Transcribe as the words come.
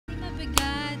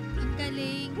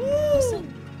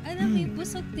may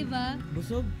busog, diba?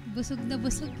 Busog? Busog na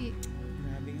busog eh.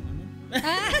 Grabe yung ano.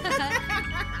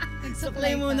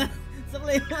 Nagsuklay muna.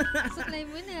 Suklay muna. Suklay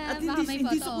muna. At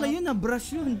hindi suklay yun,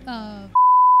 brush yun.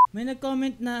 May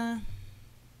nag-comment na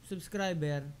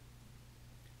subscriber.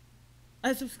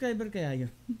 Ay, subscriber kaya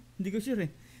yun? Hindi ko sure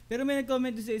eh. Pero may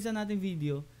nag-comment sa isa nating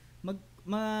video.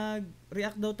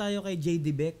 Mag-react daw tayo kay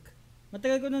Beck.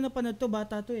 Matagal ko na napanood to,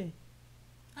 bata to eh.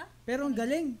 Ha? Pero ang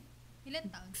galing. Ilan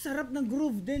taon? Sarap ng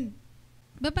groove din.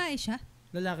 Babae siya?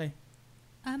 Lalaki.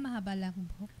 Mahaba lang ang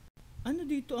buhok. Ano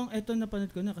dito ang eto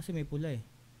napanood ko na kasi may pula eh.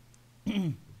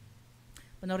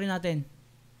 Panoorin natin.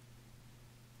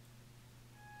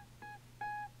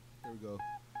 Here we go.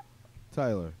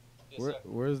 Tyler, yes,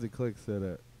 where's the click set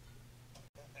at?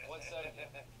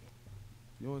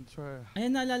 You want to try?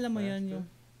 Ayan, naalala mo yan yung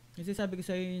kasi sabi ko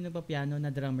sa'yo yung nagpa-piano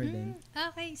na drummer din.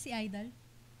 Okay, si Idol.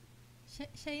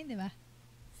 Siya yun, di ba?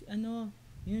 Si ano,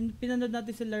 yung pinanood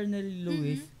natin si Larnell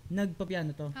Lewis,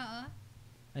 nagpa-piano to. Oo.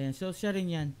 Ayan, so siya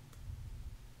rin yan.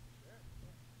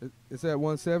 It's at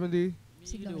 170? You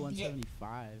can do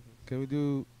 175. Can we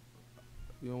do,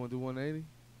 you don't want to do 180?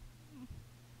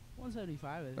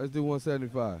 175. Let's do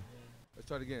 175. Let's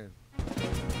try it again.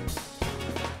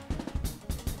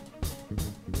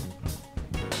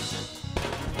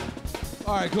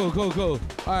 All right, cool.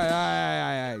 All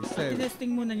right.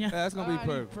 Tinesting muna niya. That's gonna be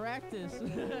perfect. Practice.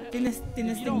 Tinesting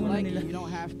muna nila. You don't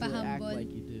have to act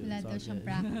like you do. Wala daw siyang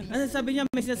practice. Ano sabi niya?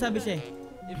 May sinasabi siya eh.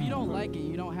 If you don't like it,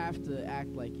 you don't have to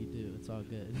act like you do. It's all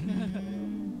good.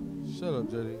 Shut up,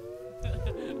 Jetty.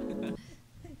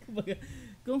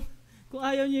 Kung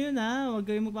ayaw niyo yun ha, huwag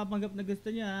kayong magpapanggap na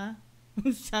gusto niya ha.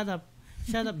 Shut up,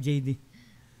 JD.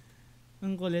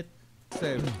 Ang kulit.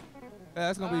 Same.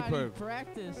 That's gonna be perfect.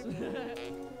 Practice.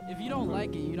 If you don't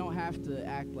like it, you don't have to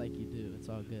act like you do.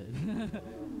 It's all good.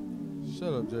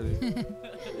 Shut up, Jetty.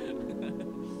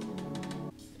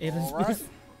 All right.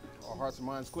 Our hearts and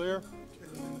minds clear.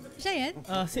 Siya yan?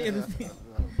 Si Aerosmith.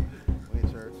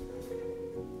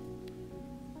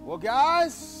 Well,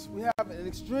 guys, we have an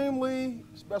extremely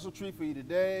special treat for you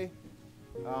today.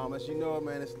 As you know,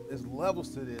 man, there's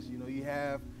levels to this. You know, you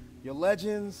have your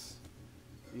legends,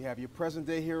 you have your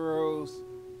present-day heroes,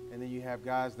 and then you have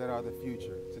guys that are the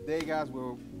future. Today, guys,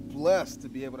 we're blessed to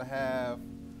be able to have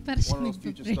one of those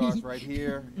future stars right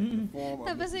here in the form of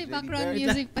Tapos may J.D. background Beck.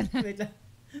 music pa na.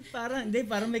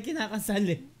 Parang may kinakasal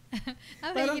eh.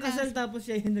 Parang kasal tapos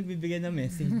siya yung nagbibigay ng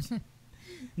message.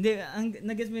 Hindi,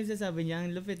 nag-guess mo yung sasabi niya,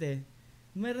 ang lupit eh.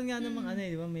 Meron nga namang ano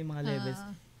eh, di ba, may mga levels.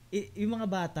 Yung mga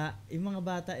bata, yung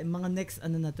mga next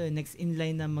ano na to eh, next in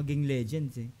line na maging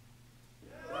legends eh.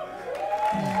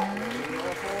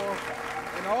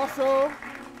 And also,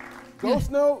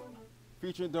 Ghost Note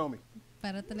featuring Domi.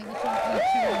 Para talaga siyang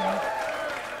future.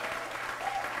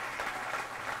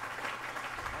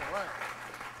 All right.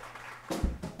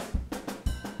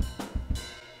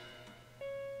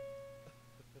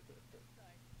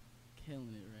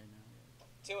 Killing it right now.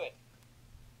 To it.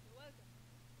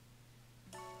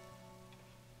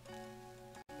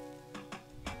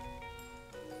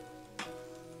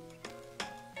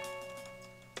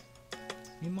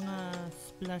 Yung mga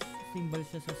splash cymbal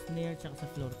siya sa snare tsaka sa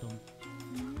floor tom.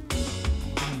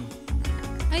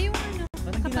 Ay, yung ano?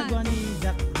 Parang ginagawa ni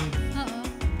Jack. Oo.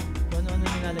 Kung ano-ano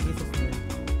nilalagay sa snare.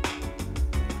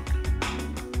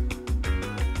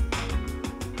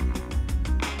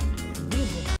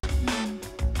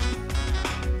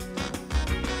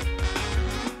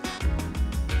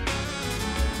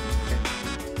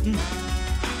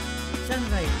 Sean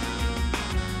Wright.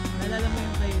 Naalala mo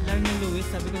yung kay Larnell Lewis?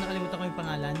 Sabi ko nakalimutan ko yung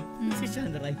pangalan. Si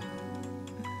Sean Wright.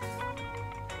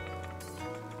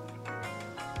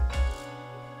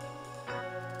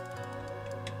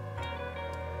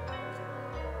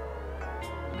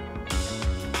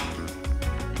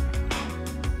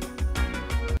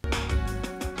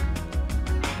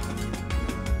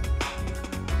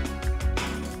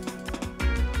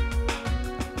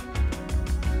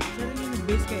 Siya rin yung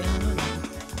nag-base kay ano nun.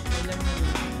 Kay Larnell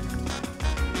Lewis.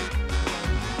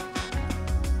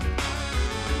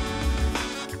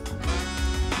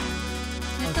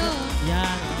 Ito.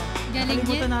 Yan. Galing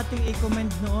Nakalimutan yan. nating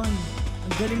i-comment noon.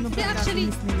 Ang galing ng Hindi, actually,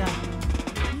 pagkakakinis nila.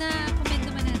 Na-comment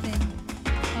naman natin.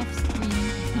 Off-screen.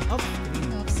 Off-screen.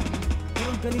 Off-screen. Pero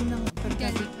ang galing ng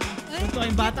Galing. Ay, Ito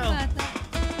yung bata, oh. bata.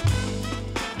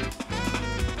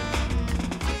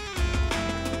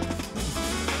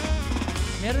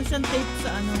 Meron siyang tape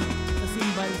sa ano, sa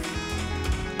cymbal.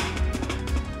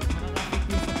 Nakakapit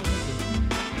yun sa tunog eh.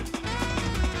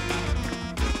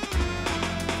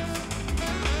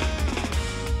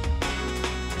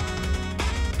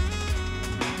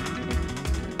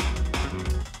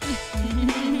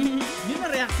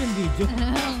 reaction video.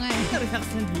 Oo nga eh.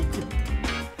 Reaction video.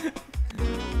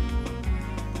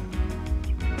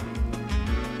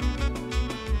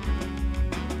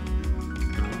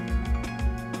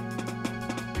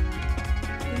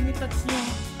 May touch niya.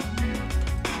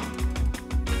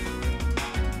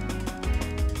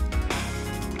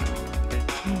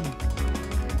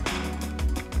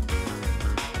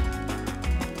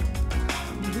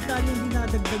 Hindi tayo yung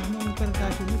dinadagdag ng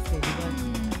percussionist eh, di ba?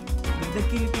 Dagdag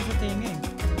kilito sa tenga eh.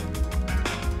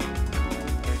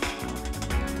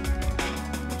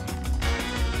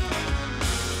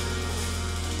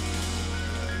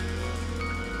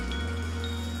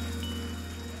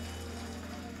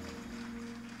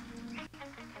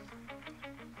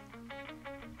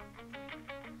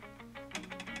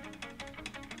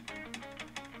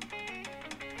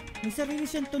 May sarili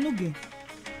siyang tunog eh.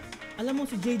 Alam mo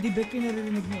si JD Beck yung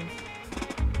naririnig mo eh.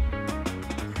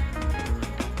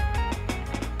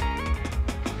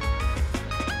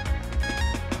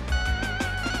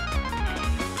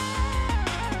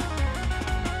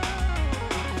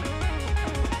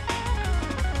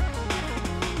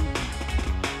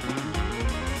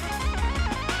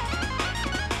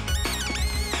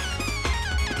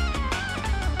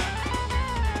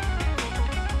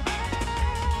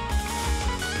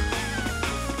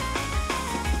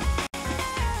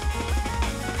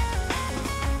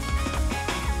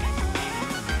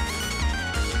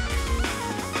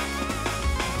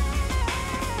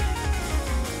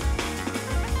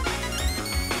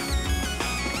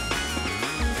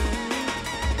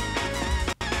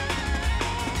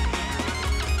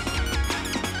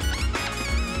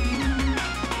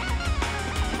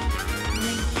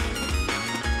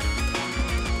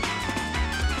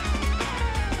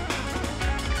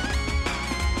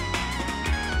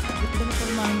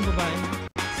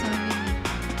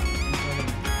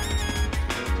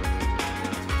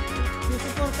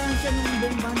 Susuportahan siya ng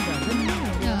buong banda. Ganun lang.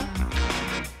 Yeah.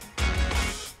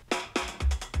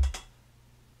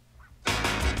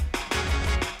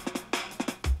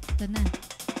 Ito na.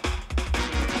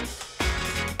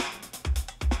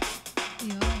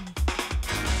 Yun.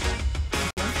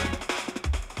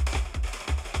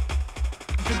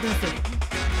 Ito na set.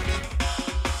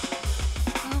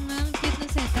 Oo nga, ang cute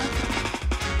ng setup.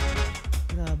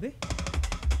 Grabe.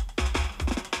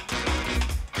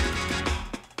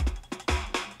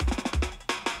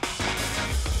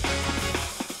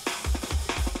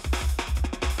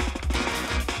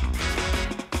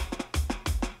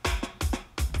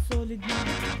 Solid na.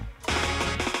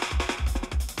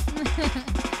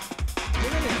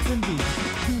 Wala reaction video.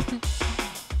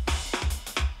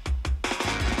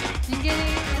 Ang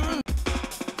galing.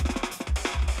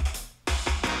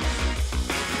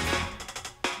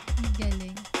 Ang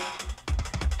galing.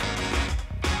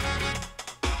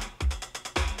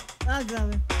 Ah,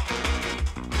 grabe.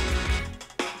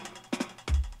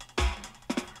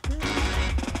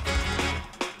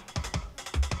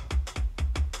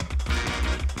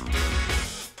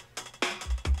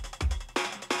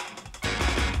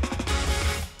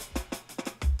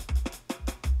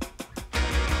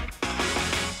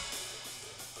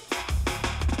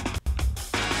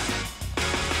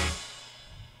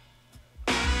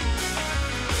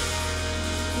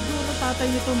 Siguro tatay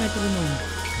nito metronome.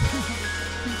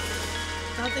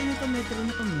 Tatay nito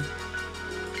metronome eh.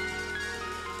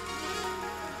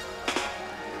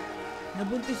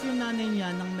 Nabuntis yung nanay niya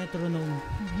ng metronome.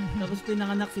 Tapos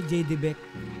pinanganak si JD Beck.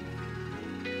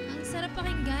 Ang sarap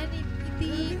pakinggan.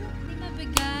 Hindi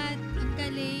mabigat. Ang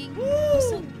galing.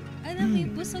 Busog. Alam mo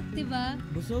yung busog, diba?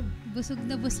 Busog. Busog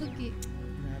na busog eh.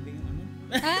 Grabe yung ano.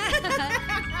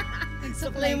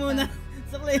 Nagsuklay Suklay muna.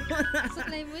 Suklay muna.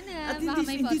 Suklay mo na. At Baka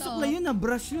may hindi photo. suklay yun ah.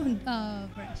 Brush yun.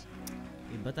 Brush.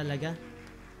 Iba talaga.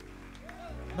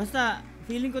 Basta,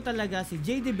 feeling ko talaga si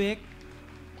JD Beck.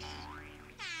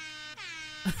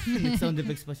 Sound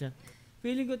effects pa siya.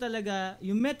 Feeling ko talaga,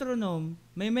 yung metronome,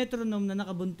 may metronome na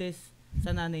nakabuntis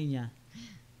sa nanay niya.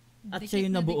 At siya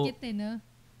yung nabuo. Dikit eh, no?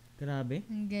 Grabe.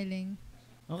 Ang galing.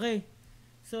 Okay.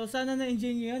 So, sana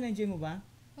na-enjoy nyo yun. Na-enjoy mo ba?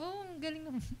 Oo, ang galing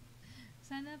naman.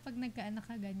 Sana pag nagkaanak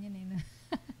ka, ganyan eh. No?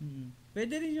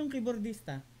 Pwede rin yung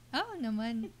keyboardista. Oo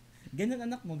naman. Ganun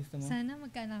anak mo, gusto mo? Sana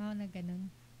magkaanak ako na ganun.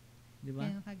 Diba?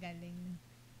 Ganun kagaling. No?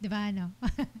 Diba ano?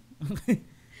 Okay.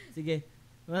 Sige.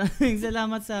 Maraming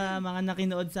salamat sa mga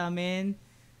nakinood sa amin.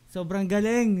 Sobrang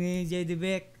galing ni JD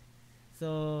Beck. So,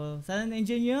 sana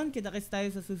na-enjoy nyo yun. Kita-kits tayo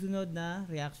sa susunod na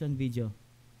reaction video.